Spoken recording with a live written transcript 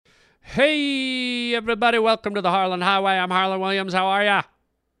Hey, everybody, welcome to the Harlan Highway. I'm Harlan Williams. How are ya?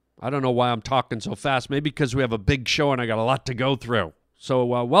 I don't know why I'm talking so fast. Maybe because we have a big show and I got a lot to go through. So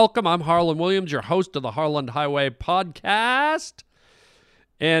welcome. I'm Harlan Williams, your host of the Harlan Highway podcast.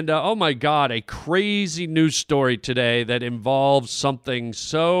 And oh my God, a crazy news story today that involves something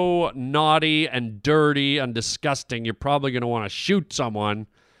so naughty and dirty and disgusting, you're probably going to want to shoot someone.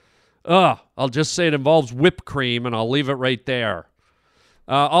 I'll just say it involves whipped cream, and I'll leave it right there.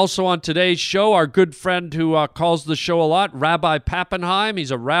 Also on today's show, our good friend who calls the show a lot, Rabbi Pappenheim.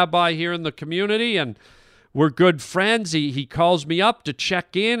 He's a rabbi here in the community, and we're good friends. He calls me up to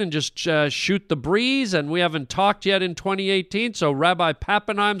check in and just shoot the breeze, and we haven't talked yet in 2018, so Rabbi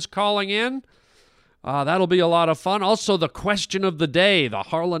Pappenheim's calling in. That'll be a lot of fun. Also, the question of the day, the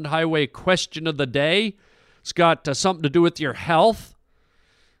Harlan Highway question of the day. It's got something to do with your health.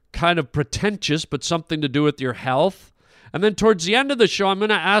 Kind of pretentious, but something to do with your health. And then towards the end of the show, I'm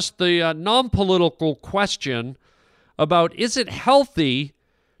going to ask the non-political question about, is it healthy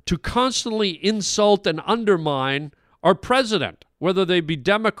to constantly insult and undermine our president, whether they be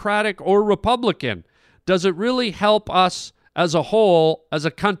Democratic or Republican? Does it really help us as a whole, as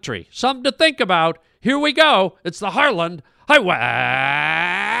a country? Something to think about. Here we go. It's the Harlan Highway.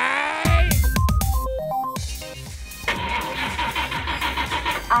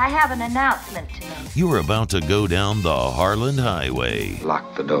 I have an announcement to make. You're about to go down the Harlan Highway.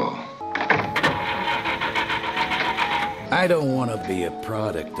 Lock the door. I don't want to be a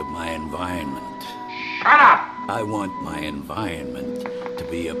product of my environment. Shut up! I want my environment to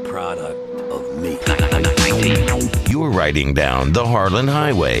be a product of me. You're riding down the Harlan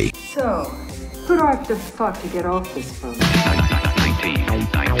Highway. So, who do I have to fuck to get off this phone? I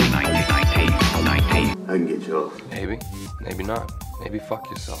can get you off. Maybe, maybe not. Maybe fuck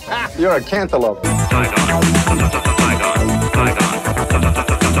yourself. You're a cantaloupe. All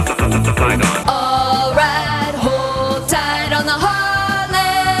right, hold tight on the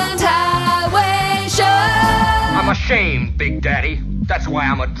Harlan Highway Show. I'm ashamed, Big Daddy. That's why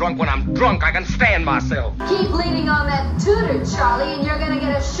I'm a drunk. When I'm drunk, I can stand myself. Keep leaning on that tooter, Charlie, and you're gonna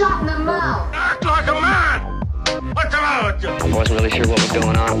get a shot in the mouth. Act like a man! What's the matter with you? I wasn't really sure what was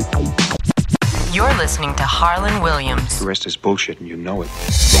going on. You're listening to Harlan Williams. The rest is bullshit and you know it.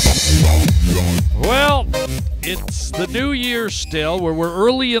 Well, it's the new year still. We're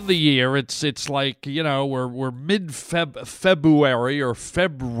early in the year. It's like, you know, we're mid-February or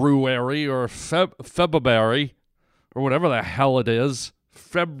February or February or whatever the hell it is.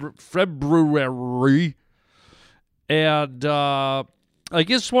 February. And I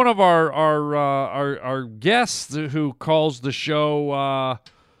guess one of our guests who calls the show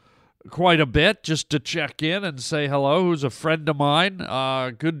quite a bit just to check in and say hello, who's a friend of mine,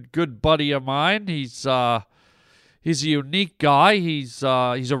 good buddy of mine. He's a unique guy. He's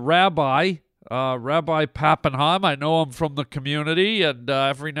a rabbi, Rabbi Pappenheim. I know him from the community, and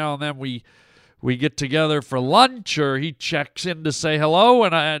every now and then we get together for lunch, or he checks in to say hello.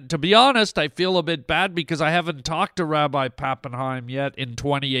 And to be honest, I feel a bit bad because I haven't talked to Rabbi Pappenheim yet in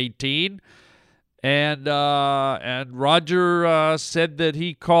 2018. And Roger said that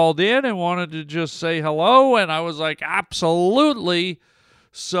he called in and wanted to just say hello, and I was like, absolutely.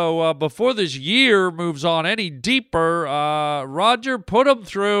 So before this year moves on any deeper, Roger, put him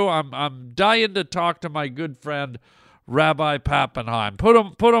through. I'm dying to talk to my good friend Rabbi Pappenheim. Put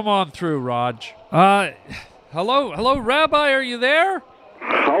him on through, Raj. Hello, Rabbi. Are you there?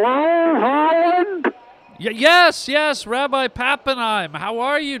 Hello, Holland. Yes, Rabbi Pappenheim. How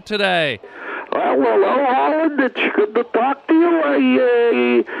are you today? Well, hello, Holland. It's good to talk to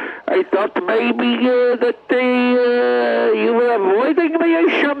you. I thought maybe that you were avoiding me or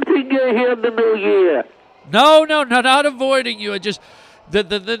something here in the new year. No, not avoiding you. I just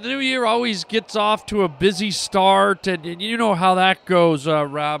the new year always gets off to a busy start, and you know how that goes,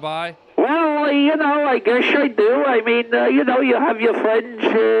 Rabbi. Well, I guess I do. I mean, you have your friends.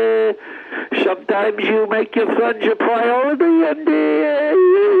 Sometimes you make your friends a priority, and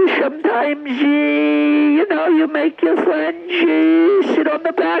sometimes, you make your friends sit on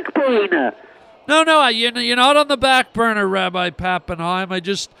the back burner. No, you're not on the back burner, Rabbi Pappenheim. I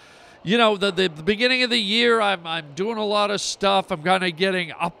just, the beginning of the year, I'm doing a lot of stuff. I'm kind of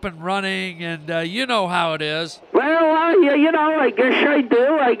getting up and running, and you know how it is. Well, I guess I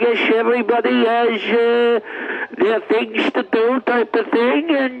do. I guess everybody has their things to do type of thing,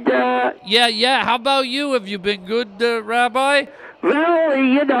 and... Yeah. How about you? Have you been good, Rabbi? Well,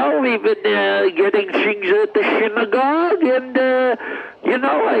 we've been getting things at the synagogue, and,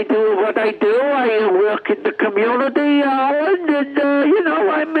 I do what I do. I work in the community, Holland, and,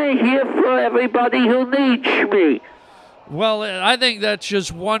 I'm here for everybody who needs me. Well, I think that's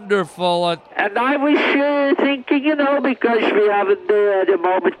just wonderful. And I was thinking, because we haven't had a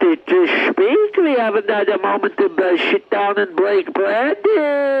moment to speak, we haven't had a moment to sit down and break bread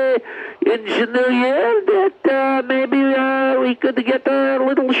in the new year, that maybe we could get a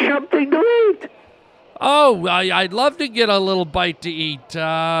little something to eat. Oh, I'd love to get a little bite to eat.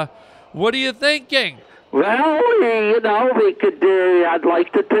 What are you thinking? Well, we could, I'd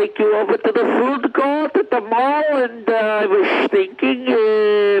like to take you over to the food court at the mall, and I was thinking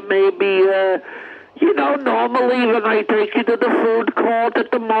maybe, normally when I take you to the food court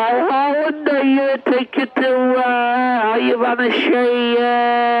at the mall, Holland, I take you to, how you want to say,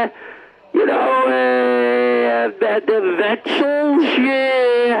 the Wetzels,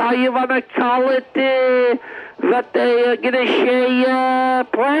 how you want to call it, what they gonna say,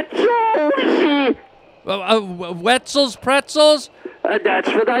 pretzels. Wetzel's pretzels? That's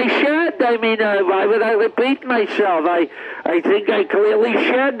what I said. I mean, why would I repeat myself? I think I clearly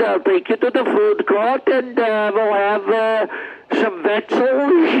said I'll take you to the food court and we'll have some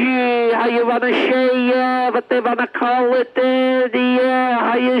Wetzels. How you want to say, what they want to call it,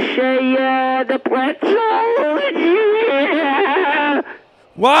 how you say, the pretzels.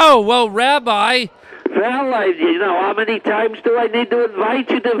 Wow, well, Rabbi... Well, how many times do I need to invite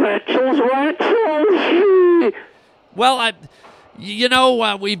you to Wetzels? Well,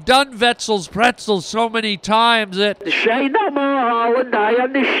 we've done Wetzels pretzels so many times that... Say no more, Holland. I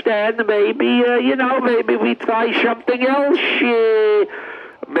understand. Maybe, maybe we try something else.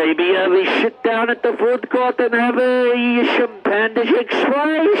 Maybe we sit down at the food court and have some Panda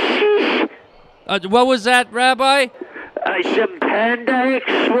Express. What was that, Rabbi? Some Panda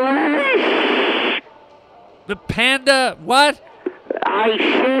Express. The Panda, what? I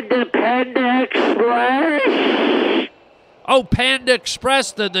said the Panda Express. Oh, Panda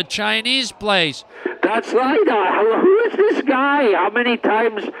Express, the Chinese place. That's right. Who is this guy? How many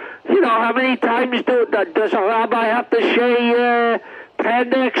times does a rabbi have to say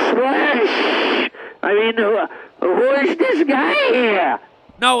Panda Express? I mean, who is this guy here?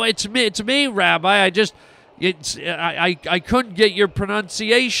 No, it's me, Rabbi. I couldn't get your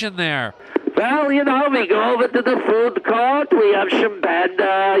pronunciation there. Well, we go over to the food court. We have some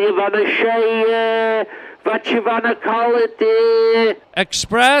Panda. You want to say, what you want to call it?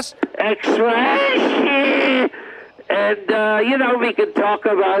 Express? Express. And, we can talk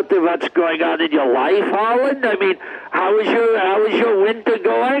about what's going on in your life, Holland. I mean, how is your winter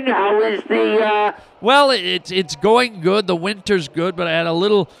going? How is the... Well, it's going good. The winter's good, but I had a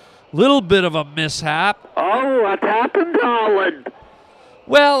little bit of a mishap. Oh, what happened, Holland?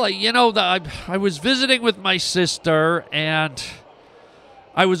 Well, I was visiting with my sister, and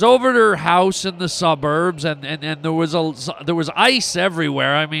I was over at her house in the suburbs, and there was ice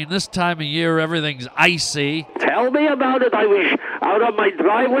everywhere. I mean, this time of year, everything's icy. Tell me about it. I was out on my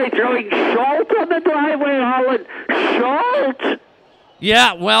driveway throwing salt on the driveway, Holland. Salt?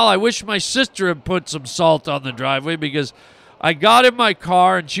 Yeah, well, I wish my sister had put some salt on the driveway, because I got in my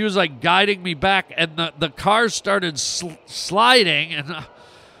car, and she was, guiding me back, and the car started sliding, and...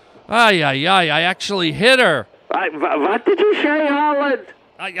 I actually hit her. What did you say, Holland?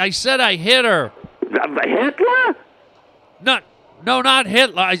 I said I hit her. Hitler? No, not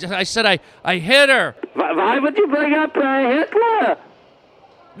Hitler. I said I hit her. Why would you bring up Hitler?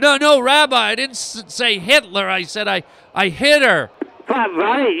 No, Rabbi, I didn't say Hitler. I said I hit her.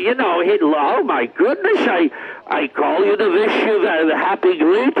 Right, Hitler. Oh, my goodness. I call you to wish you the happy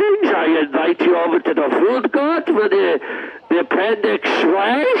greetings. I invite you over to the food court for the Panda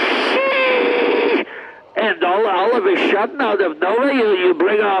Express. And all of a sudden, out of nowhere, you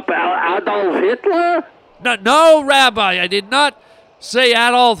bring up Adolf Hitler? No, Rabbi, I did not say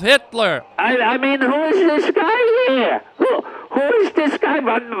Adolf Hitler. I mean, who is this guy here? Who is this guy?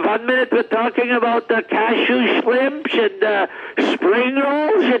 One minute we're talking about the cashew shrimps and spring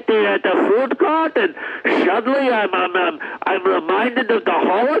rolls at the food court, and suddenly I'm reminded of the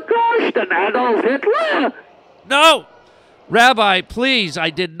Holocaust and Adolf Hitler. No, Rabbi, please, I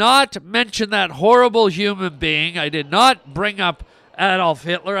did not mention that horrible human being. I did not bring up Adolf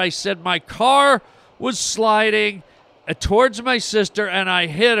Hitler. I said my car was sliding towards my sister, and I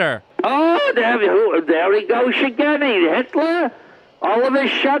hit her. Oh, there he goes again, Hitler. All of a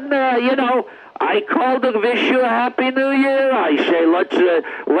sudden, I called to wish you a happy new year. I say, let's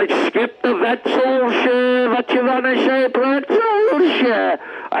skip the Wetzels, what you want to say, pretzels.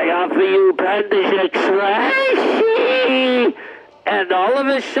 I offer you Panda's Express. And all of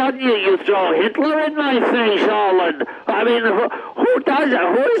a sudden, you throw Hitler in my face, Holland. I mean, who does it?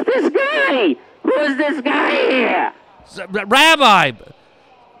 Who is this guy? Who is this guy here? Rabbi,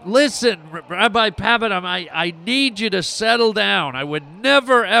 listen, Rabbi Pappenheim, I need you to settle down. I would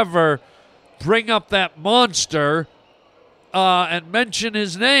never, ever bring up that monster and mention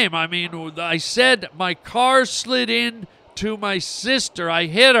his name. I mean, I said my car slid in to my sister. I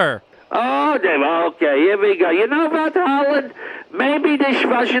hit her. Oh, okay, here we go. You know what, Holland? Maybe this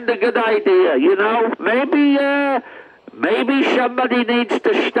wasn't a good idea, you know? Maybe somebody needs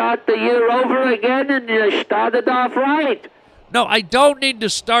to start the year over again and start it off right. No, I don't need to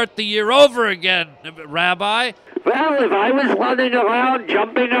start the year over again, Rabbi. Well, if I was running around,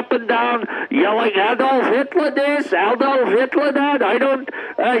 jumping up and down, yelling Adolf Hitler this, Adolf Hitler that, I don't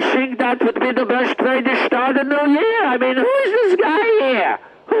think that would be the best way to start a new year. I mean, who is this guy here?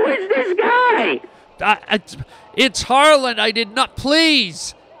 Who is this guy? It's Harlan. I did not.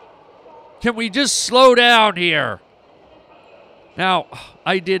 Please. Can we just slow down here? Now,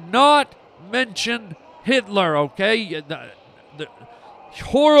 I did not mention Hitler, okay? The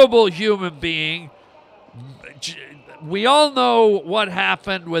horrible human being. We all know what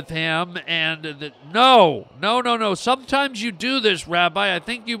happened with him, and no. Sometimes you do this, Rabbi. I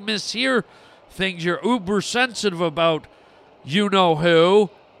think you mishear things. You're uber sensitive about you-know-who,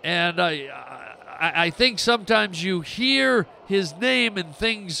 and I think sometimes you hear his name in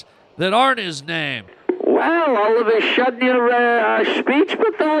things that aren't his name. Well, all of a sudden you're a speech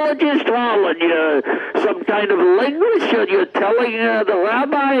pathologist, Harlan. You're some kind of linguist. You're telling the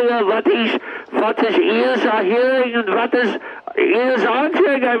rabbi what his ears are hearing and what his ears aren't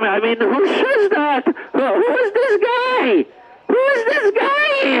hearing. I mean, who says that? Who is this guy? Who is this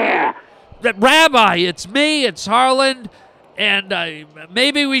guy here? Rabbi, it's me. It's Harlan. And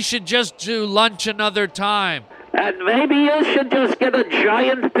maybe we should just do lunch another time. And maybe you should just get a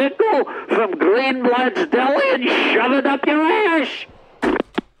giant pickle from Greenblatt's Deli and shove it up your ass.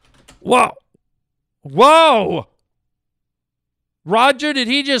 Whoa! Roger, did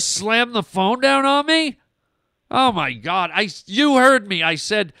he just slam the phone down on me? Oh, my God. You heard me. I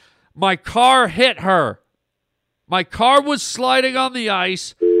said my car hit her. My car was sliding on the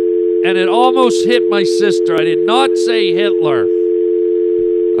ice, and it almost hit my sister. I did not say Hitler.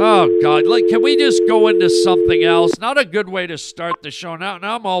 Oh, God. Can we just go into something else? Not a good way to start the show. Now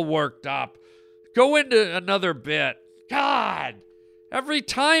I'm all worked up. Go into another bit. God, every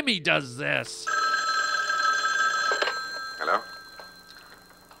time he does this.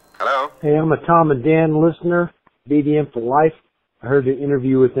 Hello? Hey, I'm a Tom and Dan listener, BDM for life. I heard an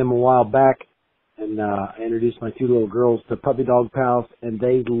interview with them a while back, and I introduced my two little girls to Puppy Dog Pals, and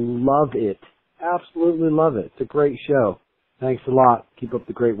they love it. Absolutely love it. It's a great show. Thanks a lot. Keep up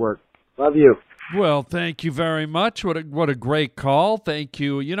the great work. Love you. Well, thank you very much. What a great call. Thank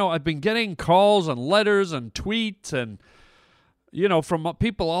you. You know, I've been getting calls and letters and tweets and, from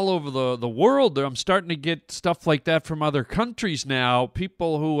people all over the world. I'm starting to get stuff like that from other countries now.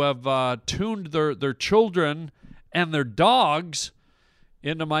 People who have tuned their children and their dogs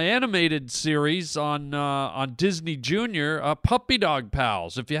into my animated series on Disney Junior, Puppy Dog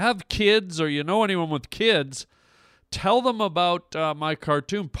Pals. If you have kids or you know anyone with kids, tell them about my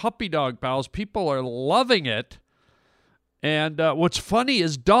cartoon, Puppy Dog Pals. People are loving it. And what's funny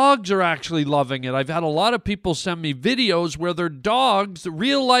is dogs are actually loving it. I've had a lot of people send me videos where their dogs,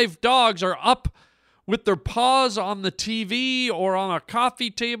 real-life dogs, are up with their paws on the TV or on a coffee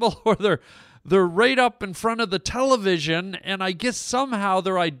table, or they're right up in front of the television, and I guess somehow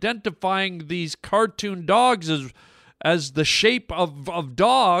they're identifying these cartoon dogs as the shape of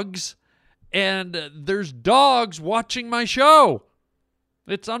dogs, and there's dogs watching my show.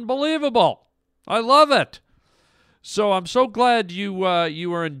 It's unbelievable. I love it. So I'm so glad you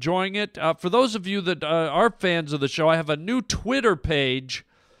are enjoying it. For those of you that are fans of the show, I have a new Twitter page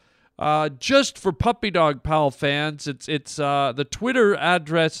just for Puppy Dog Pal fans. It's the Twitter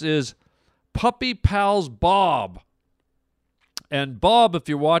address is Puppy Pals Bob. And Bob, if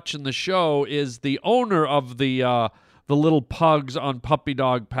you're watching the show, is the owner of the little pugs on Puppy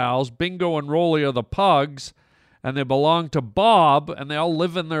Dog Pals. Bingo and Rolly are the pugs, and they belong to Bob, and they all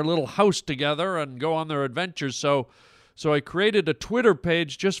live in their little house together and go on their adventures. So I created a Twitter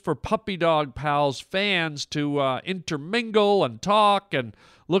page just for Puppy Dog Pals fans to intermingle and talk and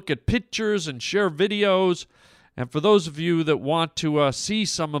look at pictures and share videos. And for those of you that want to see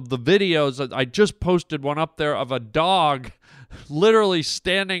some of the videos, I just posted one up there of a dog literally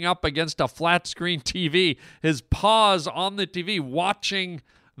standing up against a flat screen TV, his paws on the TV, watching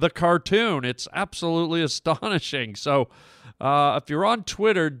the cartoon. It's absolutely astonishing. So if you're on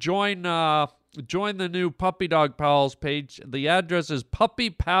Twitter, join the new Puppy Dog Pals page. The address is Puppy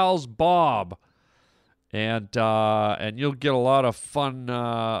Pals Bob, and you'll get a lot of fun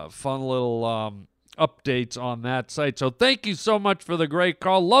little updates on that site. So thank you so much for the great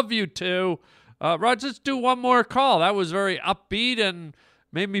call. Love you too. Raj, let's do one more call. That was very upbeat and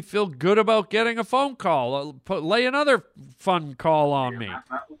made me feel good about getting a phone call. Lay another fun call on me.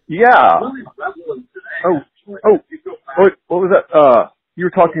 Yeah. What was that? You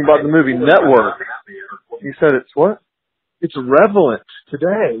were talking about the movie Network. You said it's what? It's relevant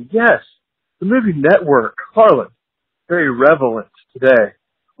today. Yes. The movie Network. Harlan. Very relevant today.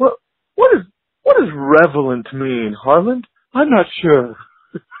 What does relevant mean, Harlan? I'm not sure.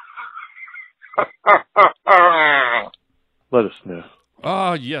 Let us know.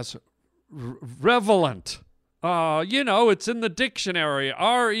 Yes. Relevant. It's in the dictionary.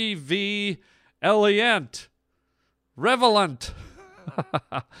 R-E-V-L-E-N-T. Relevant.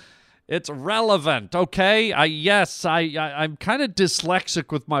 It's relevant, okay? I'm kind of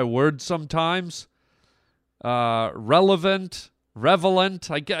dyslexic with my words sometimes. Relevant,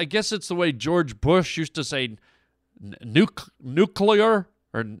 relevant. I guess it's the way George Bush used to say nuclear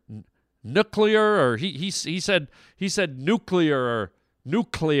or nuclear, or he said nuclear or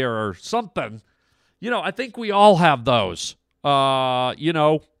nuclear or something. I think we all have those. How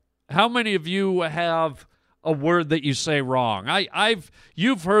many of you have a word that you say wrong?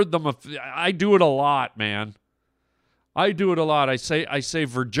 You've heard them. I do it a lot, man. I do it a lot. I say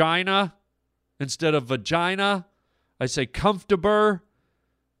virgina instead of vagina. I say comfortable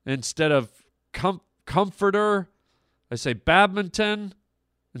instead of comforter. I say badminton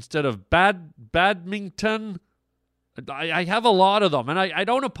instead of badminton. I have a lot of them, and I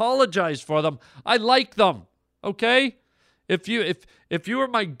don't apologize for them. I like them, okay? If you were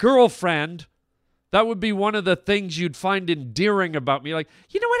my girlfriend, that would be one of the things you'd find endearing about me. Like,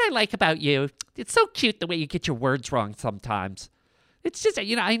 you know what I like about you? It's so cute the way you get your words wrong sometimes. It's just,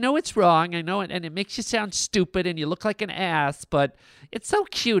 I know it's wrong, I know it, and it makes you sound stupid, and you look like an ass, but it's so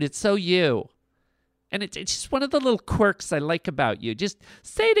cute, it's so you. And it's just one of the little quirks I like about you. Just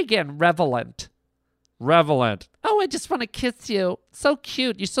say it again, relevant. Relevant. Oh, I just want to kiss you. So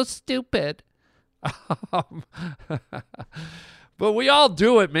cute. You're so stupid. But we all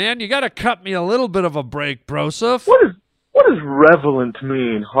do it, man. You got to cut me a little bit of a break, Broseph. What does relevant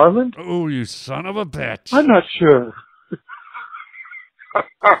mean, Harlan? Oh, you son of a bitch. I'm not sure.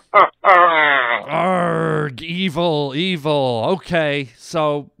 Arrgh, evil, evil. Okay,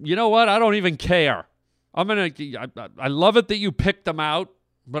 so you know what? I don't even care. I love it that you picked them out,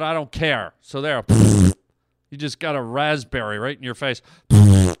 but I don't care. So there. You just got a raspberry right in your face.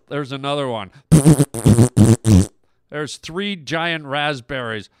 There's another one. There's 3 giant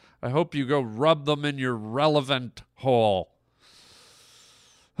raspberries. I hope you go rub them in your relevant hole.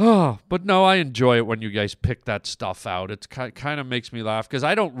 Oh, but no, I enjoy it when you guys pick that stuff out. It kind of makes me laugh because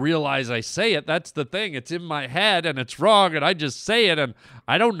I don't realize I say it. That's the thing. It's in my head and it's wrong and I just say it and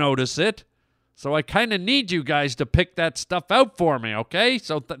I don't notice it. So I kind of need you guys to pick that stuff out for me, okay?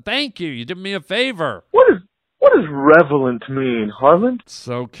 So thank you. You did me a favor. What does relevant mean, Harlan?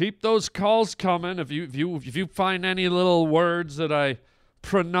 So keep those calls coming. If you find any little words that I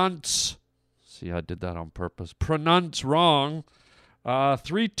pronounce, see, I did that on purpose, pronounce wrong,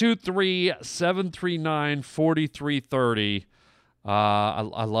 323-739-4330.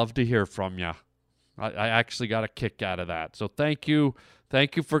 I love to hear from you. I actually got a kick out of that. So thank you.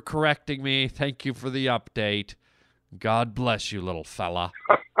 Thank you for correcting me. Thank you for the update. God bless you, little fella.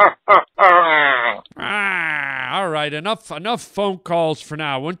 All right, enough phone calls for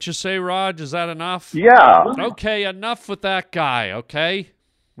now. Wouldn't you say, Raj? Is that enough? Yeah. Okay, enough with that guy, okay?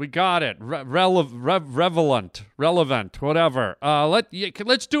 We got it. Relevant, whatever.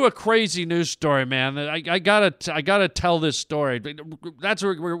 Let's do a crazy news story, man. I gotta tell this story. That's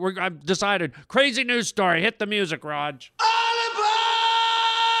where I've decided. Crazy news story. Hit the music, Raj.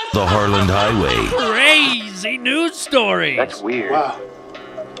 The Harland Highway. Crazy news story. That's weird. Wow.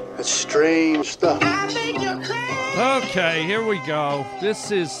 That's strange stuff. Okay, here we go.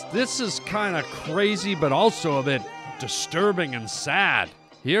 This is kind of crazy, but also a bit disturbing and sad.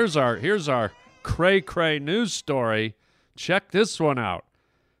 Here's our cray news story. Check this one out.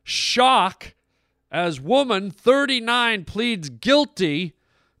 Shock as woman 39 pleads guilty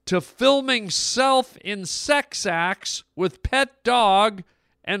to filming self in sex acts with pet dog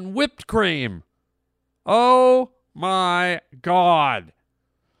and whipped cream. Oh my God.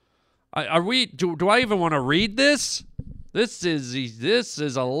 Do I even want to read this? This is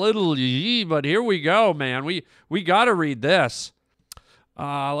a little but here we go, man. We got to read this.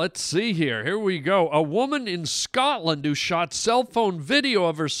 Let's see here. Here we go. A woman in Scotland who shot cell phone video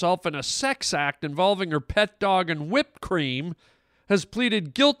of herself in a sex act involving her pet dog and whipped cream has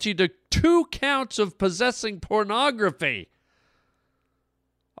pleaded guilty to 2 counts of possessing pornography.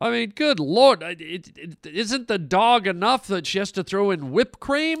 I mean, good Lord. Isn't the dog enough that she has to throw in whipped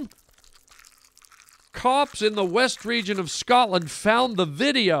cream? Cops in the West region of Scotland found the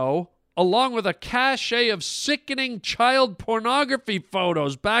video along with a cache of sickening child pornography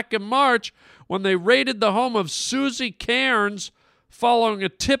photos back in March when they raided the home of Susie Cairns following a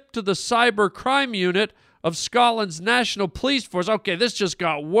tip to the cyber crime unit of Scotland's National Police Force. Okay, this just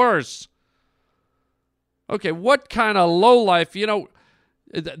got worse. Okay, what kind of lowlife,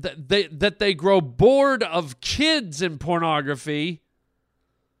 that they grow bored of kids in pornography,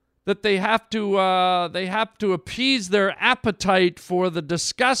 that they have to appease their appetite for the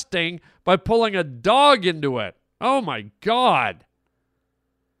disgusting by pulling a dog into it. Oh my God.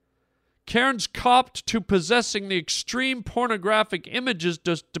 Cairns copped to possessing the extreme pornographic images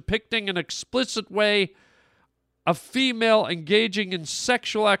depicting an explicit way a female engaging in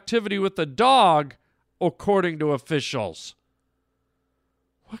sexual activity with a dog, according to officials.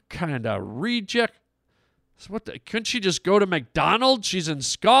 What kind of reject? Couldn't she just go to McDonald's? She's in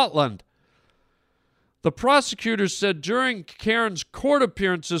Scotland. The prosecutors said during Karen's court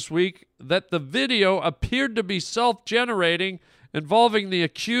appearance this week that the video appeared to be self-generating, involving the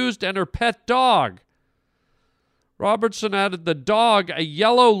accused and her pet dog. Robertson added the dog, a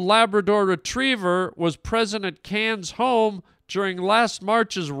yellow Labrador retriever, was present at Cairns' home during last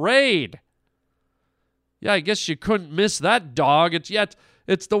March's raid. Yeah, I guess you couldn't miss that dog.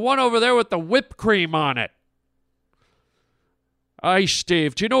 It's the one over there with the whipped cream on it. Aye,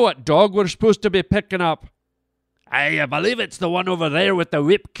 Steve, do you know what dog we're supposed to be picking up? I believe it's the one over there with the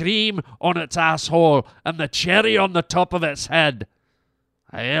whipped cream on its asshole and the cherry on the top of its head.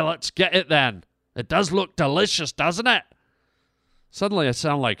 Aye, let's get it then. It does look delicious, doesn't it? Suddenly I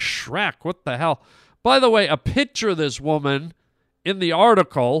sound like Shrek. What the hell? By the way, a picture of this woman in the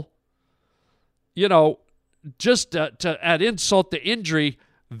article, just to add insult to injury,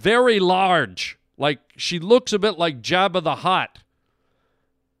 very large. Like, she looks a bit like Jabba the Hutt.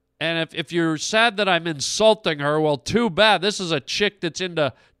 And if you're sad that I'm insulting her, well, too bad. This is a chick that's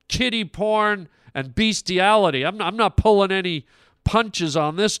into kiddie porn and bestiality. I'm not pulling any punches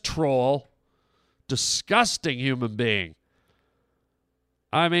on this troll. Disgusting human being.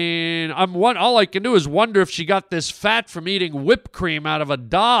 I mean, all I can do is wonder if she got this fat from eating whipped cream out of a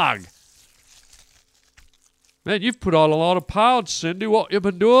dog. Man, you've put on a lot of pounds, Cindy. What you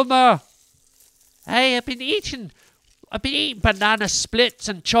been doing there? Hey, I've been eating banana splits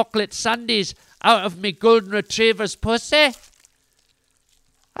and chocolate sundaes out of me golden retriever's pussy.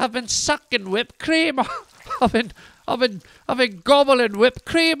 I've been sucking whipped cream. I've been gobbling whipped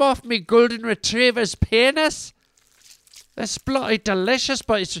cream off me golden retriever's penis. It's bloody delicious,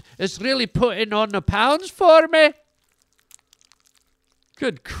 but it's really putting on the pounds for me.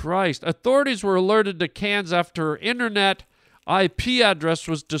 Good Christ. Authorities were alerted to Cairns after her internet IP address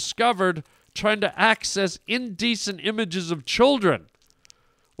was discovered trying to access indecent images of children.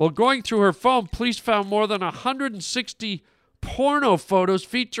 While going through her phone, police found more than 160 porno photos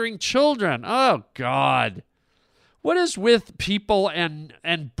featuring children. Oh, God. What is with people and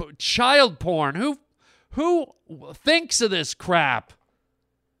child porn? Who thinks of this crap?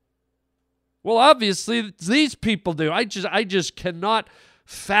 Well, obviously, these people do. I just cannot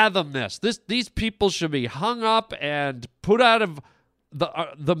fathom this. These people should be hung up and put out of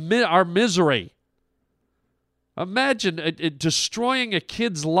our misery. Imagine destroying a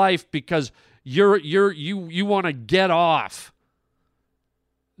kid's life because you want to get off.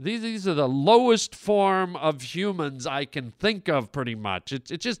 These are the lowest form of humans I can think of, pretty much.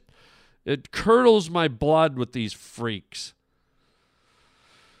 It curdles my blood with these freaks.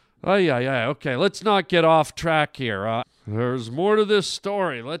 Okay, let's not get off track here. There's more to this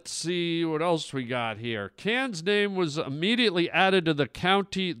story. Let's see what else we got here. Cairns' name was immediately added to the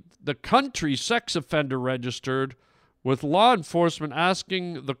country sex offender registered, with law enforcement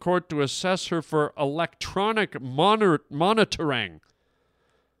asking the court to assess her for electronic monitoring.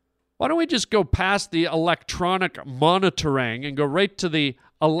 Why don't we just go past the electronic monitoring and go right to the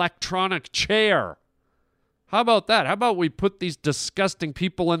electronic chair? How about that? How about we put these disgusting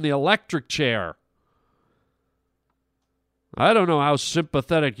people in the electric chair? I don't know how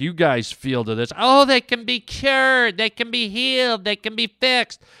sympathetic you guys feel to this. Oh, they can be cured. They can be healed. They can be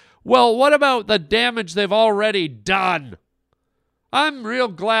fixed. Well, what about the damage they've already done? I'm real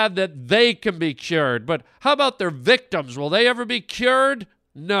glad that they can be cured, but how about their victims? Will they ever be cured?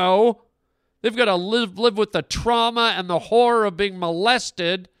 No. They've got to live with the trauma and the horror of being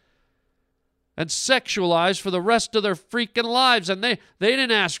molested and sexualized for the rest of their freaking lives, and they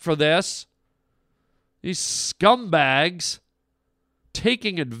didn't ask for this. These scumbags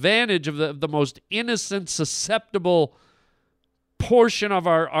taking advantage of the most innocent, susceptible portion of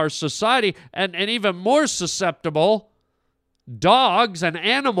our society, and even more susceptible, dogs and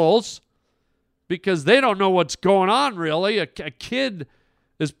animals, because they don't know what's going on, really. A kid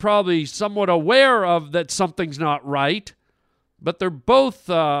is probably somewhat aware of that something's not right, but they're both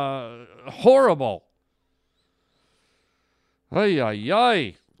horrible. Ay, ay,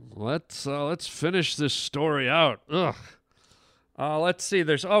 ay. Let's finish this story out. Ugh. Let's see.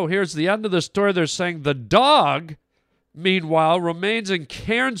 Here's the end of the story. They're saying the dog, meanwhile, remains in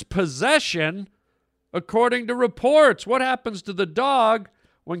Karen's possession, according to reports. What happens to the dog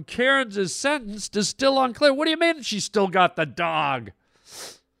when Karen's is sentenced is still unclear. What do you mean she's still got the dog?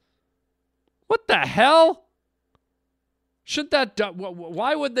 What the hell? Shouldn't that...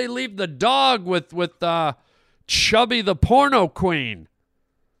 why would they leave the dog with Chubby the porno queen?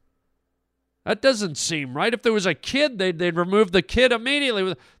 That doesn't seem right. If there was a kid, they'd remove the kid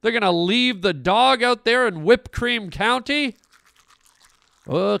immediately. They're going to leave the dog out there in Whipped Cream County?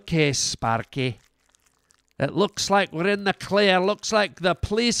 Okay, Sparky. It looks like we're in the clear. Looks like the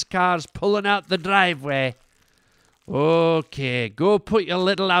police car's pulling out the driveway. Okay, go put your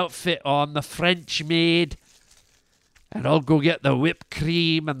little outfit on, the French maid. And I'll go get the whipped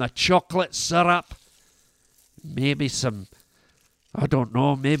cream and the chocolate syrup. Maybe some... I don't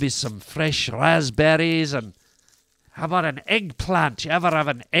know, maybe some fresh raspberries, and how about an eggplant? You ever have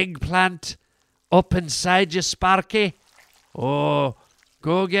an eggplant up inside you, Sparky? Oh,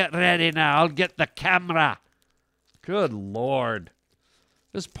 go get ready now. I'll get the camera. Good Lord.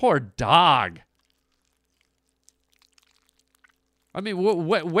 This poor dog. I mean,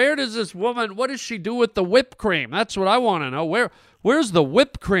 where does this woman, what does she do with the whipped cream? That's what I want to know. Where's the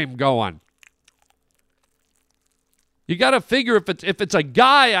whipped cream going? You got to figure if it's a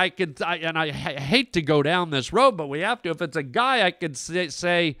guy, I hate to go down this road, but we have to. If it's a guy, I could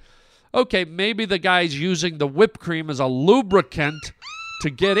say, okay, maybe the guy's using the whipped cream as a lubricant to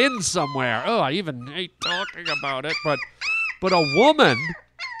get in somewhere. Oh, I even hate talking about it, but a woman,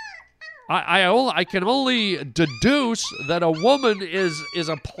 I can only deduce that a woman is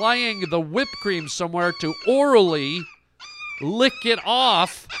applying the whipped cream somewhere to orally lick it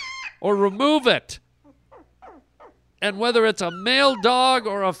off or remove it. And whether it's a male dog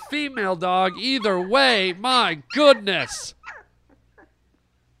or a female dog, either way, my goodness.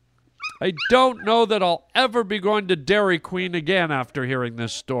 I don't know that I'll ever be going to Dairy Queen again after hearing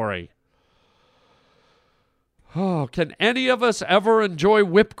this story. Oh, can any of us ever enjoy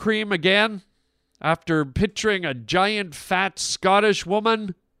whipped cream again after picturing a giant fat Scottish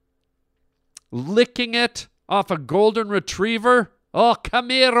woman licking it off a golden retriever? Oh,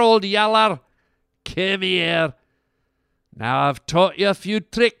 come here, old yeller. Come here. Now, I've taught you a few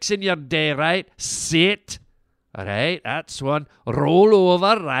tricks in your day, right? Sit. All right, that's one. Roll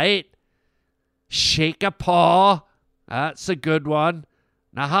over, right? Shake a paw. That's a good one.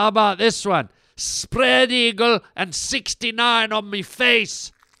 Now, how about this one? Spread eagle and 69 on me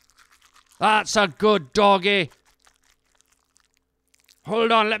face. That's a good doggy.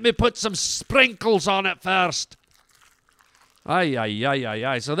 Hold on, let me put some sprinkles on it first. Ay, ay, ay, ay,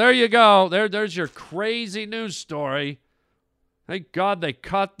 ay. So there you go. There's your crazy news story. Thank God they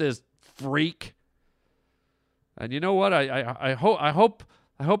caught this freak. And you know what? I hope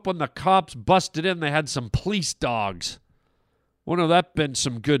when the cops busted in, they had some police dogs. Wouldn't have that been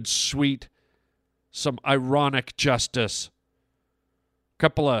some good, sweet, some ironic justice?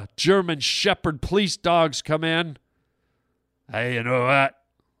 Couple of German Shepherd police dogs come in. Hey, you know what?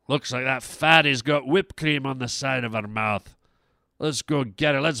 Looks like that fatty's got whipped cream on the side of her mouth. Let's go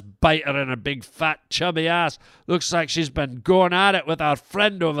get her. Let's bite her in her big, fat, chubby ass. Looks like she's been going at it with our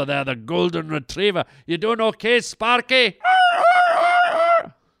friend over there, the golden retriever. You doing okay, Sparky?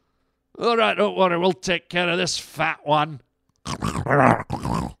 All right, don't worry. We'll take care of this fat one.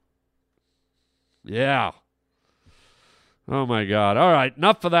 Yeah. Oh, my God. All right,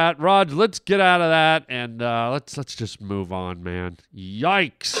 enough of that. Rod, let's get out of that, and let's just move on, man.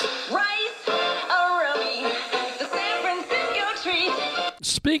 Yikes.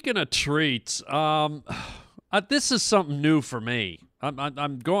 Speaking of treats, this is something new for me.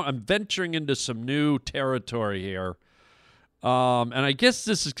 I'm venturing into some new territory here, and I guess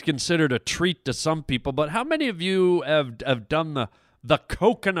this is considered a treat to some people. But how many of you have done the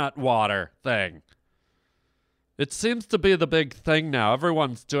coconut water thing? It seems to be the big thing now.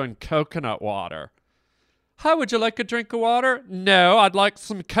 Everyone's doing coconut water. How would you like a drink of water? No, I'd like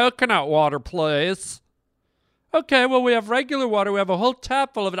some coconut water, please. Okay, well, we have regular water. We have a whole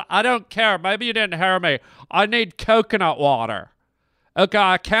tap full of it. I don't care. Maybe you didn't hear me. I need coconut water. Okay,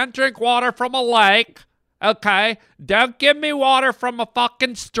 I can't drink water from a lake. Okay, don't give me water from a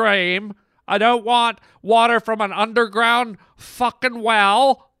fucking stream. I don't want water from an underground fucking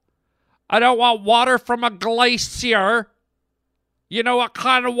well. I don't want water from a glacier. You know what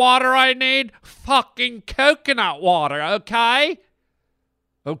kind of water I need? Fucking coconut water, okay?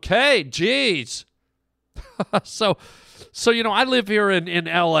 Okay, geez. So, I live here in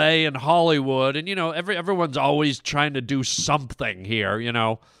L.A. and Hollywood, and, everyone's always trying to do something here,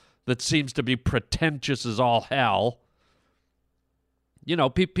 that seems to be pretentious as all hell.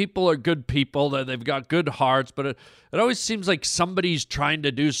 People are good people. They've got good hearts, but it always seems like somebody's trying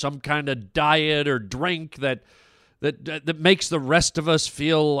to do some kind of diet or drink that makes the rest of us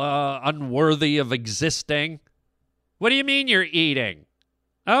feel unworthy of existing. What do you mean you're eating?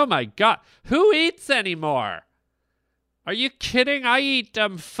 Oh, my God. Who eats anymore? Are you kidding? I eat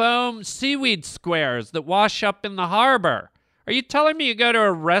foam seaweed squares that wash up in the harbor. Are you telling me you go to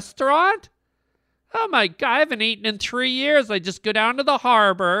a restaurant? Oh, my God. I haven't eaten in 3 years. I just go down to the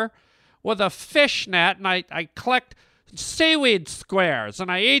harbor with a fish net, and I collect seaweed squares,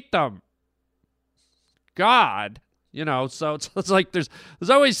 and I eat them. God. So it's like there's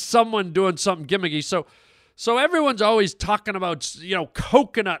always someone doing something gimmicky. So everyone's always talking about,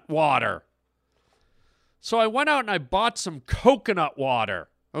 coconut water. So I went out and I bought some coconut water,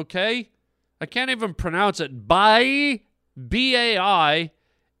 okay? I can't even pronounce it. BAI, B-A-I,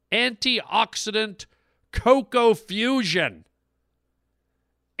 Antioxidant Cocoa Fusion.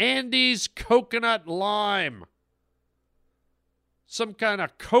 Andes Coconut Lime. Some kind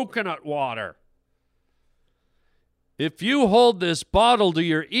of coconut water. If you hold this bottle to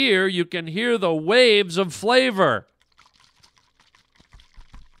your ear, you can hear the waves of flavor.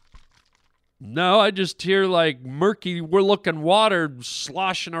 No, I just hear like murky, we're-looking water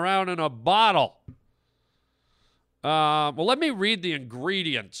sloshing around in a bottle. Well, let me read the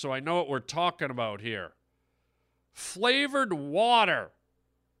ingredients so I know what we're talking about here. Flavored water.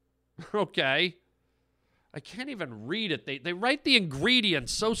 Okay. I can't even read it. They write the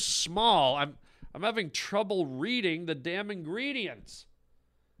ingredients so small. I'm having trouble reading the damn ingredients.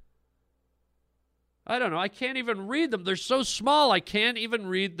 I don't know. I can't even read them. They're so small, I can't even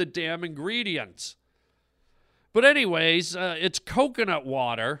read the damn ingredients. But anyways, it's coconut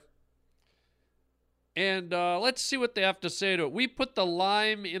water. And let's see what they have to say to it. We put the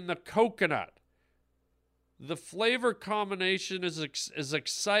lime in the coconut. The flavor combination is as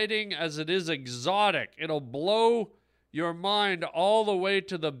exciting as it is exotic. It'll blow your mind all the way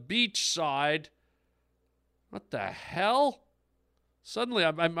to the beach side. What the hell? Suddenly,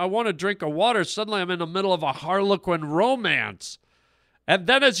 I want to drink a water. Suddenly, I'm in the middle of a Harlequin romance. And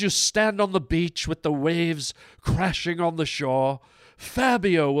then as you stand on the beach with the waves crashing on the shore,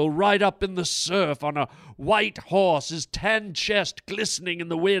 Fabio will ride up in the surf on a white horse, his tan chest glistening in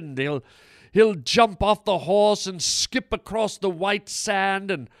the wind. He'll jump off the horse and skip across the white sand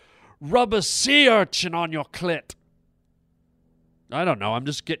and rub a sea urchin on your clit. I don't know. I'm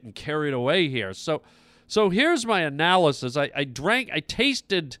just getting carried away here. So here's my analysis. I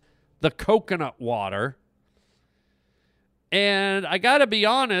tasted the coconut water, and I got to be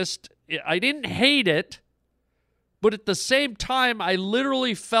honest, I didn't hate it, but at the same time, I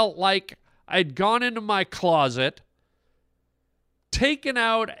literally felt like I'd gone into my closet, taken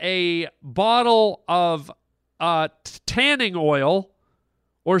out a bottle of tanning oil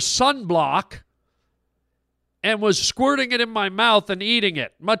or sunblock, and was squirting it in my mouth and eating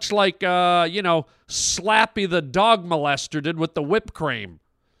it, much like, Slappy the dog molester did with the whipped cream.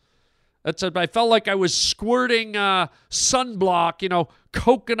 I felt like I was squirting sunblock,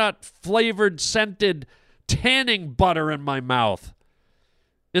 coconut-flavored, scented tanning butter in my mouth.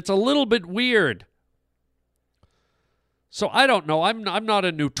 It's a little bit weird. So I don't know. I'm not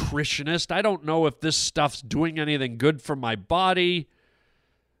a nutritionist. I don't know if this stuff's doing anything good for my body.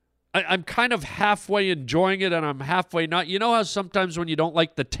 I'm kind of halfway enjoying it and I'm halfway not. You know how sometimes when you don't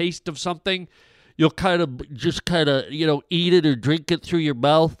like the taste of something, you'll kind of eat it or drink it through your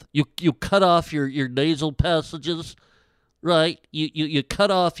mouth. You cut off your nasal passages, right? You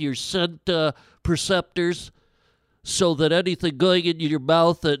cut off your scent perceptors so that anything going into your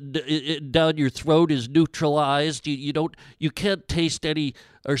mouth and down your throat is neutralized. You can't taste any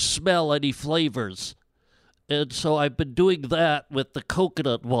or smell any flavors. And so I've been doing that with the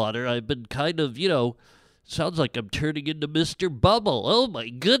coconut water. I've been kind of, sounds like I'm turning into Mr. Bubble. Oh, my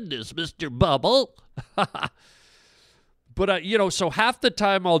goodness, Mr. Bubble. But, so half the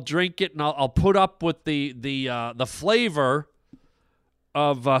time I'll drink it and I'll put up with the flavor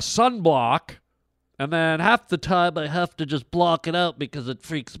of sunblock. And then half the time I have to just block it out because it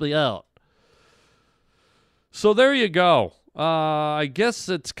freaks me out. So there you go. I guess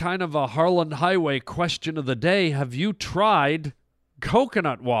it's kind of a Harlan Highway question of the day. Have you tried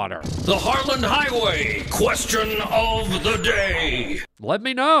coconut water? The Harland Highway question of the day. Let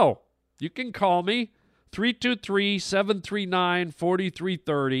me know. You can call me,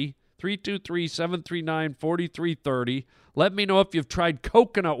 323-739-4330, 323-739-4330. Let me know if you've tried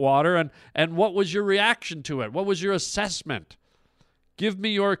coconut water and what was your reaction to it. What was your assessment? Give me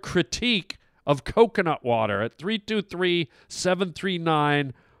your critique of coconut water at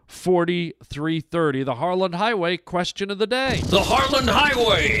 323-739-4330. The Harland Highway question of the day. The Harland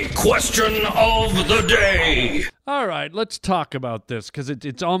Highway question of the day. All right, let's talk about this because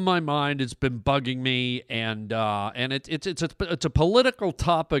it's on my mind. It's been bugging me, and it's a political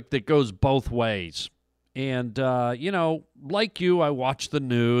topic that goes both ways. And like you, I watch the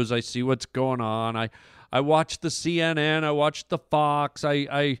news. I see what's going on. I watch the CNN. I watch the Fox.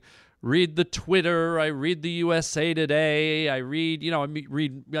 I read the Twitter. I read the USA Today. I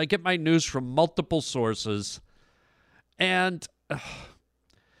get my news from multiple sources. And,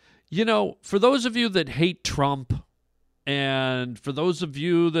 for those of you that hate Trump, and for those of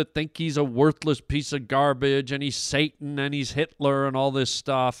you that think he's a worthless piece of garbage, and he's Satan, and he's Hitler, and all this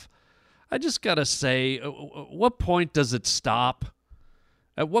stuff, I just got to say, at what point does it stop?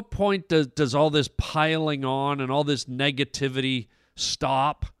 At what point does all this piling on and all this negativity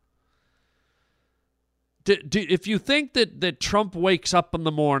stop? If you think that Trump wakes up in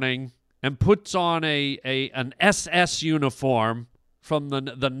the morning and puts on an SS uniform from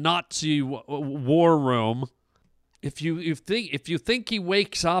the Nazi war room, if you think he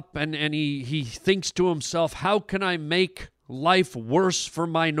wakes up and he thinks to himself, how can I make life worse for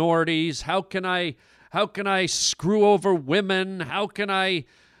minorities? How can I screw over women? How can I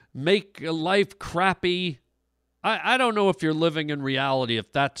make life crappy? I don't know if you're living in reality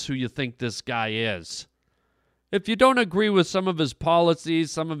if that's who you think this guy is. If you don't agree with some of his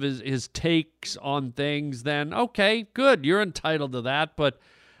policies, some of his takes on things, then okay, good, you're entitled to that. But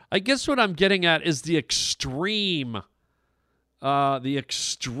I guess what I'm getting at is the extreme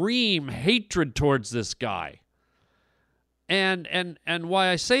hatred towards this guy. And why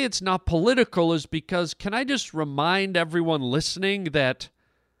I say it's not political is because can I just remind everyone listening that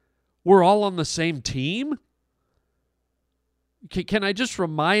we're all on the same team? Can I just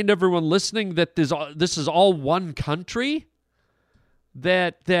remind everyone listening that this is all one country?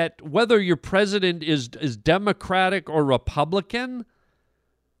 That whether your president is Democratic or Republican,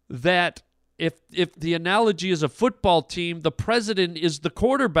 that if the analogy is a football team, the president is the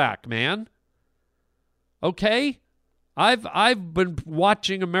quarterback, man. Okay? I've been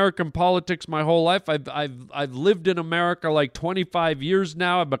watching American politics my whole life. I've lived in America like 25 years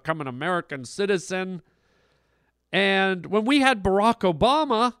now. I've become an American citizen. And when we had Barack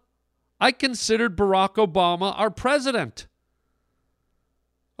Obama, I considered Barack Obama our president.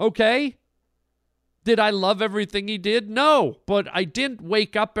 Okay? Did I love everything he did? No. But I didn't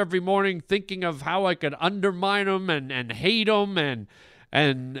wake up every morning thinking of how I could undermine him and hate him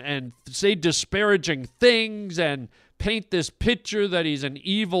and say disparaging things and paint this picture that he's an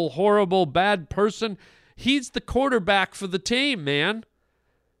evil, horrible, bad person. He's the quarterback for the team, man.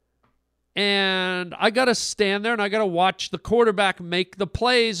 And I got to stand there and I got to watch the quarterback make the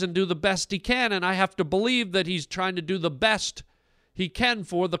plays and do the best he can. And I have to believe that he's trying to do the best he can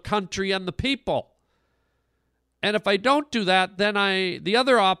for the country and the people. And if I don't do that, then the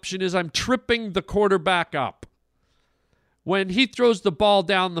other option is I'm tripping the quarterback up. When he throws the ball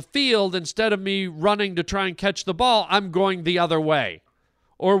down the field, instead of me running to try and catch the ball, I'm going the other way.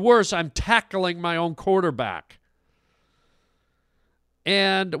 Or worse, I'm tackling my own quarterback.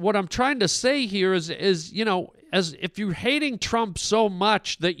 And what I'm trying to say here is as if you're hating Trump so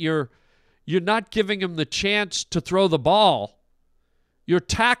much that you're not giving him the chance to throw the ball, you're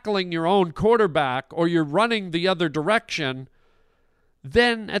tackling your own quarterback or you're running the other direction,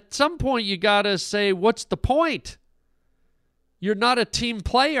 then at some point you got to say, what's the point? You're not a team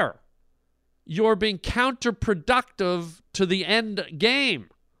player. You're being counterproductive to the end game.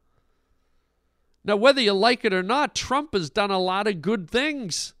 Now, whether you like it or not, Trump has done a lot of good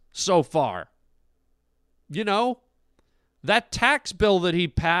things so far. That tax bill that he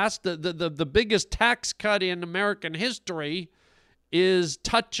passed, the biggest tax cut in American history, is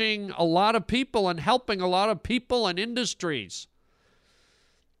touching a lot of people and helping a lot of people and industries.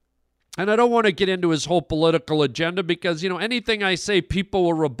 And I don't want to get into his whole political agenda because, anything I say, people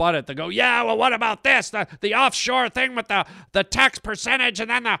will rebut it. They go, yeah, well, what about this? The offshore thing with the tax percentage and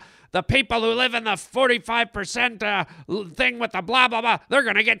then the people who live in the 45% thing with the blah, blah, blah, they're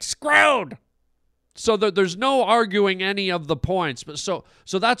going to get screwed. So there's no arguing any of the points. But so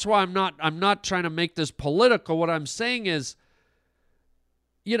that's why I'm not trying to make this political. What I'm saying is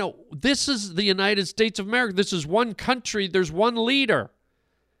this is the United States of America. This is one country. There's one leader.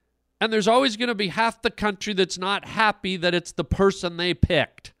 And there's always going to be half the country that's not happy that it's the person they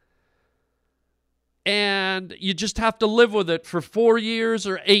picked. And you just have to live with it for 4 years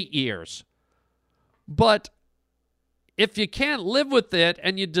or 8 years. But if you can't live with it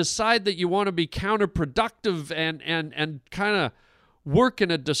and you decide that you want to be counterproductive and kind of work in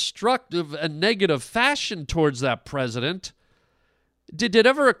a destructive and negative fashion towards that president, did it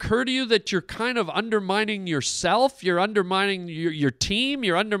ever occur to you that you're kind of undermining yourself? You're undermining your team.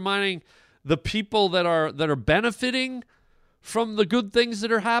 You're undermining the people that are benefiting from the good things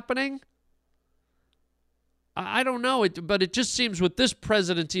that are happening. I don't know, but it just seems with this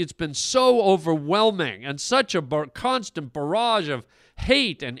presidency, it's been so overwhelming and such a constant barrage of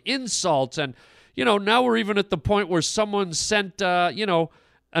hate and insults. And, now we're even at the point where someone sent, an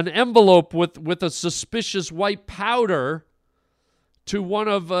envelope with a suspicious white powder to one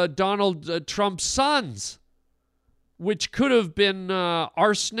of Donald Trump's sons, which could have been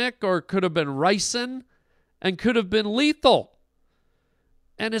arsenic or could have been ricin and could have been lethal.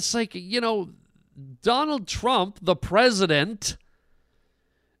 And it's like, Donald Trump, the president,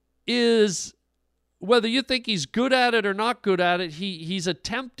 is, whether you think he's good at it or not good at it, he's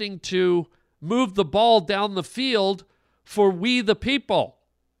attempting to move the ball down the field for we the people.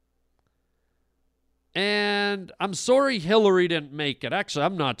 And I'm sorry Hillary didn't make it. Actually,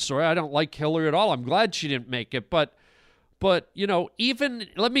 I'm not sorry. I don't like Hillary at all. I'm glad she didn't make it. But even,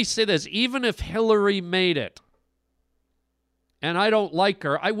 let me say this, even if Hillary made it, and I don't like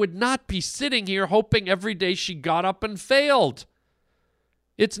her, I would not be sitting here hoping every day she got up and failed.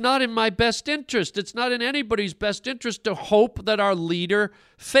 It's not in my best interest. It's not in anybody's best interest to hope that our leader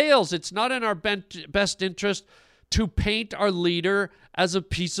fails. It's not in our best interest to paint our leader as a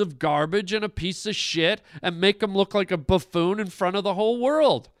piece of garbage and a piece of shit and make him look like a buffoon in front of the whole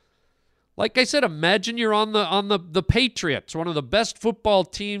world. Like I said, imagine you're on the Patriots, one of the best football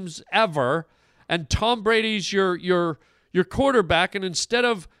teams ever, and Tom Brady's your quarterback, and instead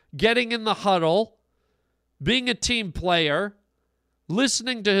of getting in the huddle, being a team player,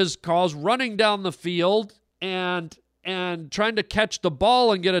 listening to his calls, running down the field, and trying to catch the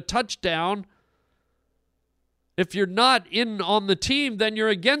ball and get a touchdown, if you're not in on the team, then you're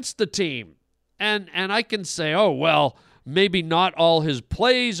against the team. And I can say, oh, well, maybe not all his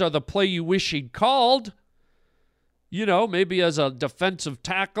plays are the play you wish he'd called. Maybe as a defensive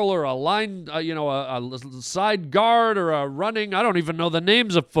tackle or a line, a side guard or a running. I don't even know the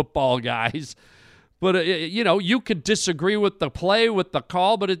names of football guys. But, you could disagree with the play, with the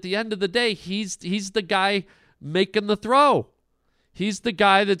call. But at the end of the day, he's the guy making the throw. He's the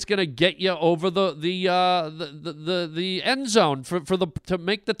guy that's going to get you over the end zone to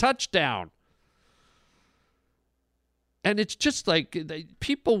make the touchdown. And it's just like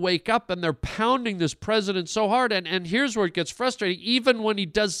people wake up and they're pounding this president so hard. And here's where it gets frustrating. Even when he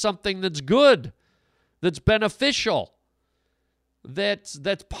does something that's good, that's beneficial, that's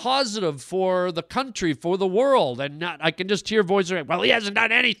positive for the country, for the world. And I can just hear voices like, well, he hasn't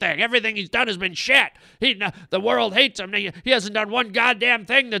done anything. Everything he's done has been shit. The world hates him. He hasn't done one goddamn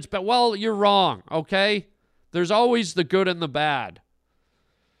thing that's been, well, you're wrong, okay? There's always the good and the bad.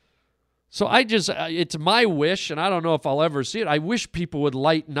 So it's my wish, and I don't know if I'll ever see it. I wish people would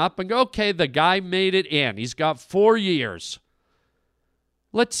lighten up and go, okay, the guy made it in. He's got 4 years.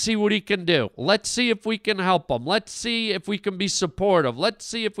 Let's see what he can do. Let's see if we can help him. Let's see if we can be supportive. Let's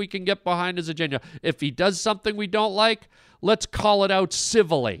see if we can get behind his agenda. If he does something we don't like, let's call it out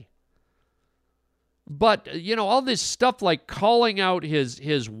civilly. But, all this stuff like calling out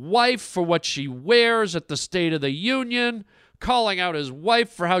his wife for what she wears at the State of the Union, calling out his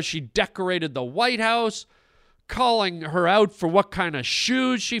wife for how she decorated the White House, calling her out for what kind of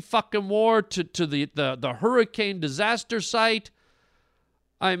shoes she fucking wore to the hurricane disaster site.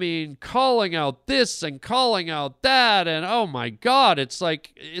 I mean, calling out this and calling out that, and oh my God, it's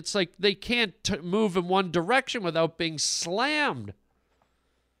like they can't move in one direction without being slammed.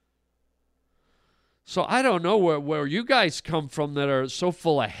 So I don't know where you guys come from that are so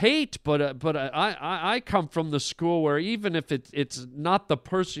full of hate, but I come from the school where even if it's not the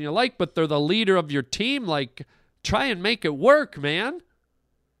person you like, but they're the leader of your team, like, try and make it work, man.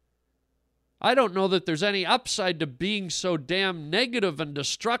 I don't know that there's any upside to being so damn negative and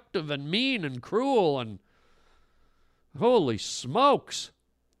destructive and mean and cruel and holy smokes.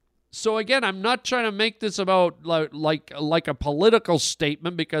 So again, I'm not trying to make this about like a political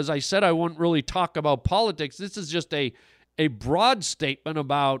statement because I said I wouldn't really talk about politics. This is just a broad statement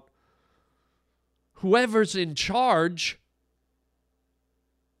about whoever's in charge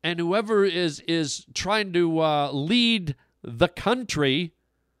and whoever is trying to lead the country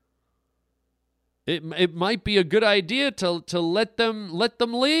it might be a good idea to let them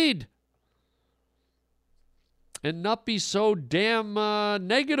lead and not be so damn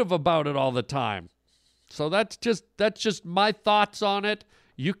negative about it all the time. So that's just my thoughts on it.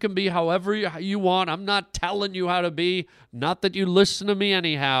 You can be however you want. I'm not telling you how to be. Not that you listen to me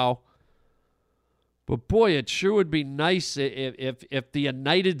anyhow. But boy, it sure would be nice if the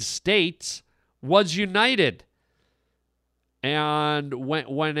United States was united. And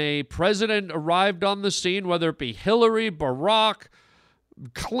when a president arrived on the scene, whether it be Hillary, Barack,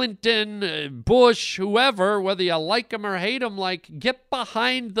 Clinton, Bush, whoever, whether you like him or hate him, like, get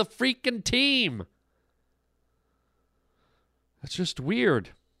behind the freaking team. That's just weird.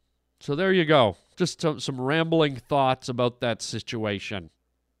 So there you go. Just some rambling thoughts about that situation.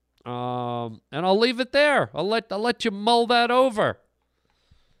 And I'll leave it there. I'll let you mull that over.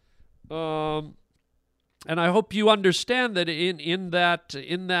 And I hope you understand that in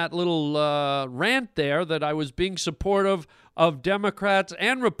that little rant there that I was being supportive of Democrats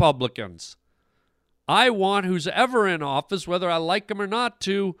and Republicans. I want who's ever in office, whether I like them or not,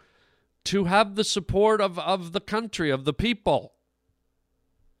 to have the support of the country, of the people.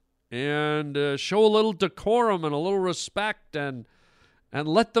 And show a little decorum and a little respect and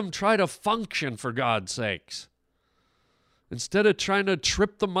let them try to function, for God's sakes. Instead of trying to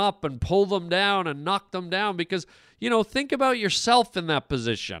trip them up and pull them down and knock them down. Because, think about yourself in that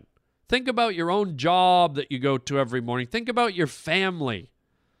position. Think about your own job that you go to every morning. Think about your family.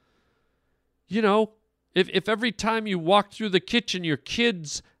 If every time you walked through the kitchen, your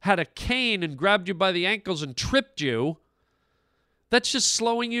kids had a cane and grabbed you by the ankles and tripped you, that's just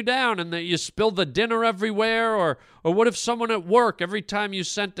slowing you down, and that you spill the dinner everywhere. Or what if someone at work, every time you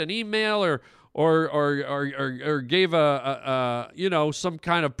sent an email or gave some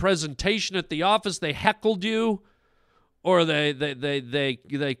kind of presentation at the office, they heckled you, or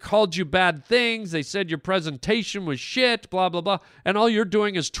they called you bad things. They said your presentation was shit, blah blah blah, and all you're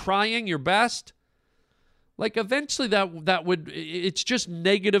doing is trying your best. Like, eventually it's just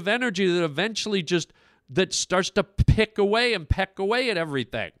negative energy that eventually that starts to peck away at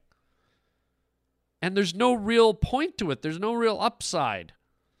everything. And there's no real point to it. There's no real upside.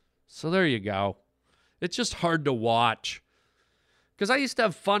 So there you go. It's just hard to watch. Because I used to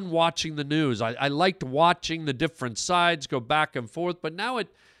have fun watching the news. I liked watching the different sides go back and forth. But now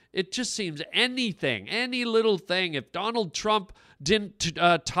it just seems any little thing. If Donald Trump didn't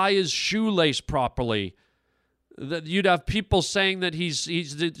tie his shoelace properly, that you'd have people saying that he's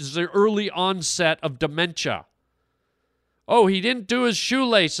the early onset of dementia. Oh, he didn't do his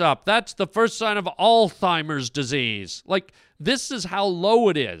shoelace up. That's the first sign of Alzheimer's disease. Like, this is how low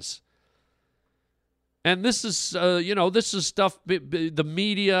it is. And this is, this is stuff the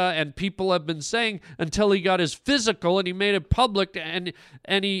media and people have been saying until he got his physical and he made it public, and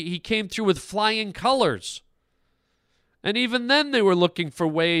he came through with flying colors. And even then they were looking for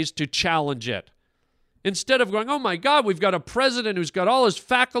ways to challenge it. Instead of going, oh my God, we've got a president who's got all his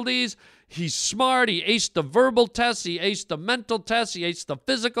faculties. He's smart. He aced the verbal test. He aced the mental test. He aced the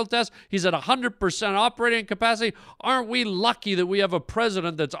physical test. He's at 100% operating capacity. Aren't we lucky that we have a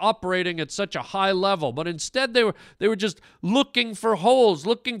president that's operating at such a high level? But instead they were just looking for holes,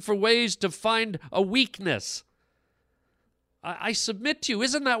 looking for ways to find a weakness. I submit to you,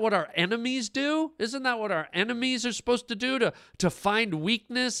 isn't that what our enemies do? Isn't that what our enemies are supposed to do, to find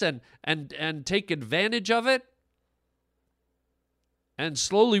weakness and take advantage of it? And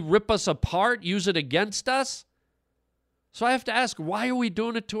slowly rip us apart, use it against us? So I have to ask, why are we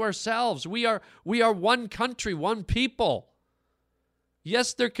doing it to ourselves? We are one country, one people.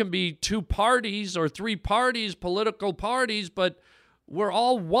 Yes, there can be two parties or three parties, political parties, but we're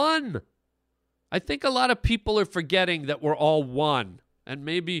all one. I think a lot of people are forgetting that we're all one. And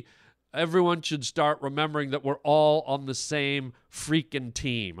maybe everyone should start remembering that we're all on the same freaking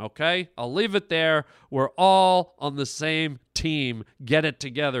team, okay? I'll leave it there. We're all on the same team. Get it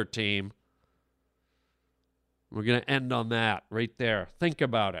together, team. We're going to end on that right there. Think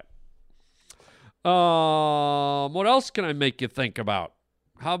about it. What else can I make you think about?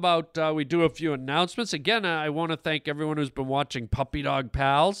 How about we do a few announcements? Again, I want to thank everyone who's been watching Puppy Dog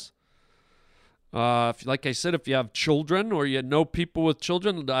Pals. Like I said, if you have children or you know people with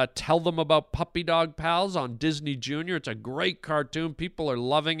children, tell them about Puppy Dog Pals on Disney Junior. It's a great cartoon. People are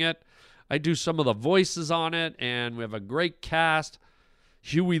loving it. I do some of the voices on it, and we have a great cast.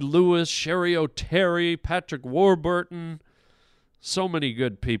 Huey Lewis, Sherry O'Terry, Patrick Warburton. So many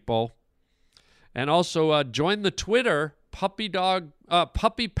good people. And also join the Twitter, Puppy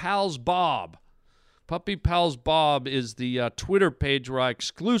Pals Bob. Puppy Pals Bob is the Twitter page where I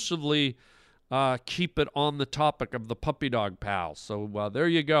exclusively keep it on the topic of the puppy dog pals. So there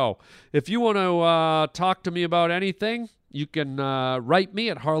you go. If you want to talk to me about anything, you can write me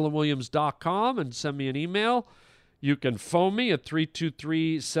at harlanwilliams.com and send me an email. You can phone me at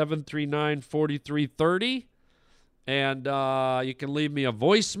 323-739-4330. And you can leave me a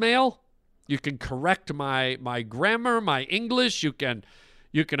voicemail. You can correct my grammar, my English. You can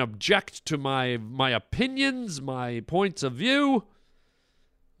object to my opinions, my points of view.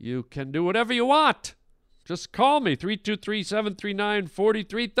 You can do whatever you want. Just call me,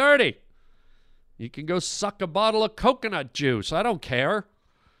 323-739-4330. You can go suck a bottle of coconut juice. I don't care.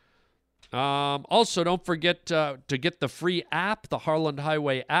 Also, don't forget to get the free app, the Harland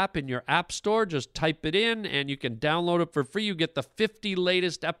Highway app, in your app store. Just type it in, and you can download it for free. You get the 50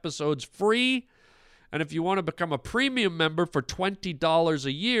 latest episodes free. And if you want to become a premium member for $20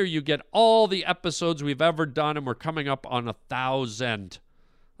 a year, you get all the episodes we've ever done, and we're coming up on 1,000.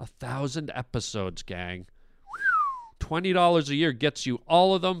 1,000 episodes, gang. $20 a year gets you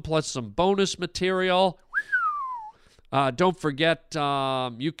all of them, plus some bonus material. Don't forget,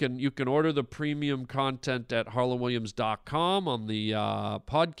 you can order the premium content at harlanwilliams.com on the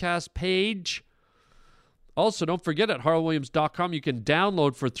podcast page. Also, don't forget, at harlanwilliams.com, you can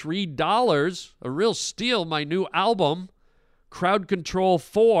download for $3, a real steal, my new album, Crowd Control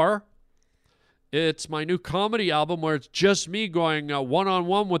 4. It's my new comedy album where it's just me going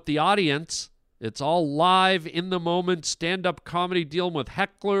one-on-one with the audience. It's all live, in the moment, stand-up comedy, dealing with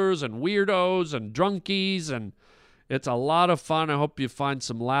hecklers and weirdos and drunkies, and it's a lot of fun. I hope you find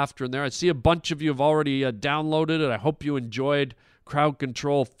some laughter in there. I see a bunch of you have already downloaded it. I hope you enjoyed Crowd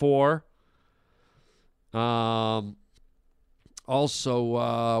Control 4.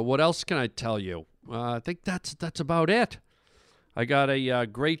 Also, what else can I tell you? I think that's about it. I got a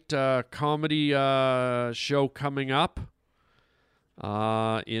great comedy show coming up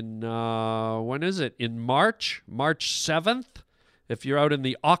when is it? In March 7th. If you're out in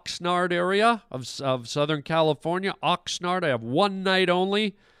the Oxnard area of Southern California, Oxnard, I have one night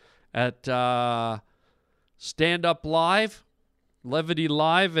only at Stand Up Live, Levity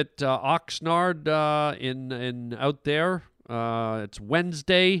Live at Oxnard in out there. It's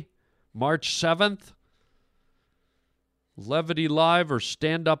Wednesday, March 7th. Levity Live or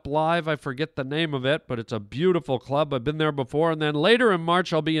Stand Up Live, I forget the name of it, but it's a beautiful club. I've been there before. And then later in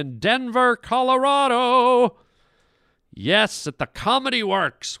March, I'll be in Denver, Colorado. Yes, at the Comedy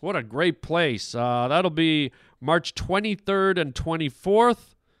Works. What a great place. That'll be March 23rd and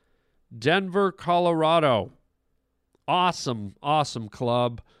 24th, Denver, Colorado. Awesome, awesome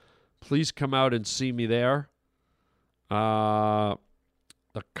club. Please come out and see me there.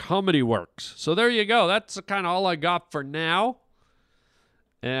 The Comedy Works. So there you go. That's kind of all I got for now.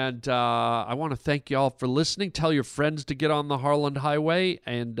 And I want to thank you all for listening. Tell your friends to get on the Harland Highway,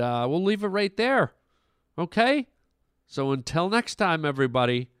 and we'll leave it right there. Okay? So until next time,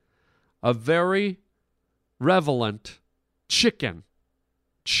 everybody, a very relevant chicken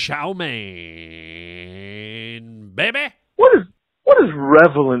chow mein, baby. What does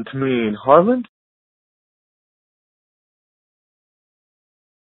relevant mean, Harland?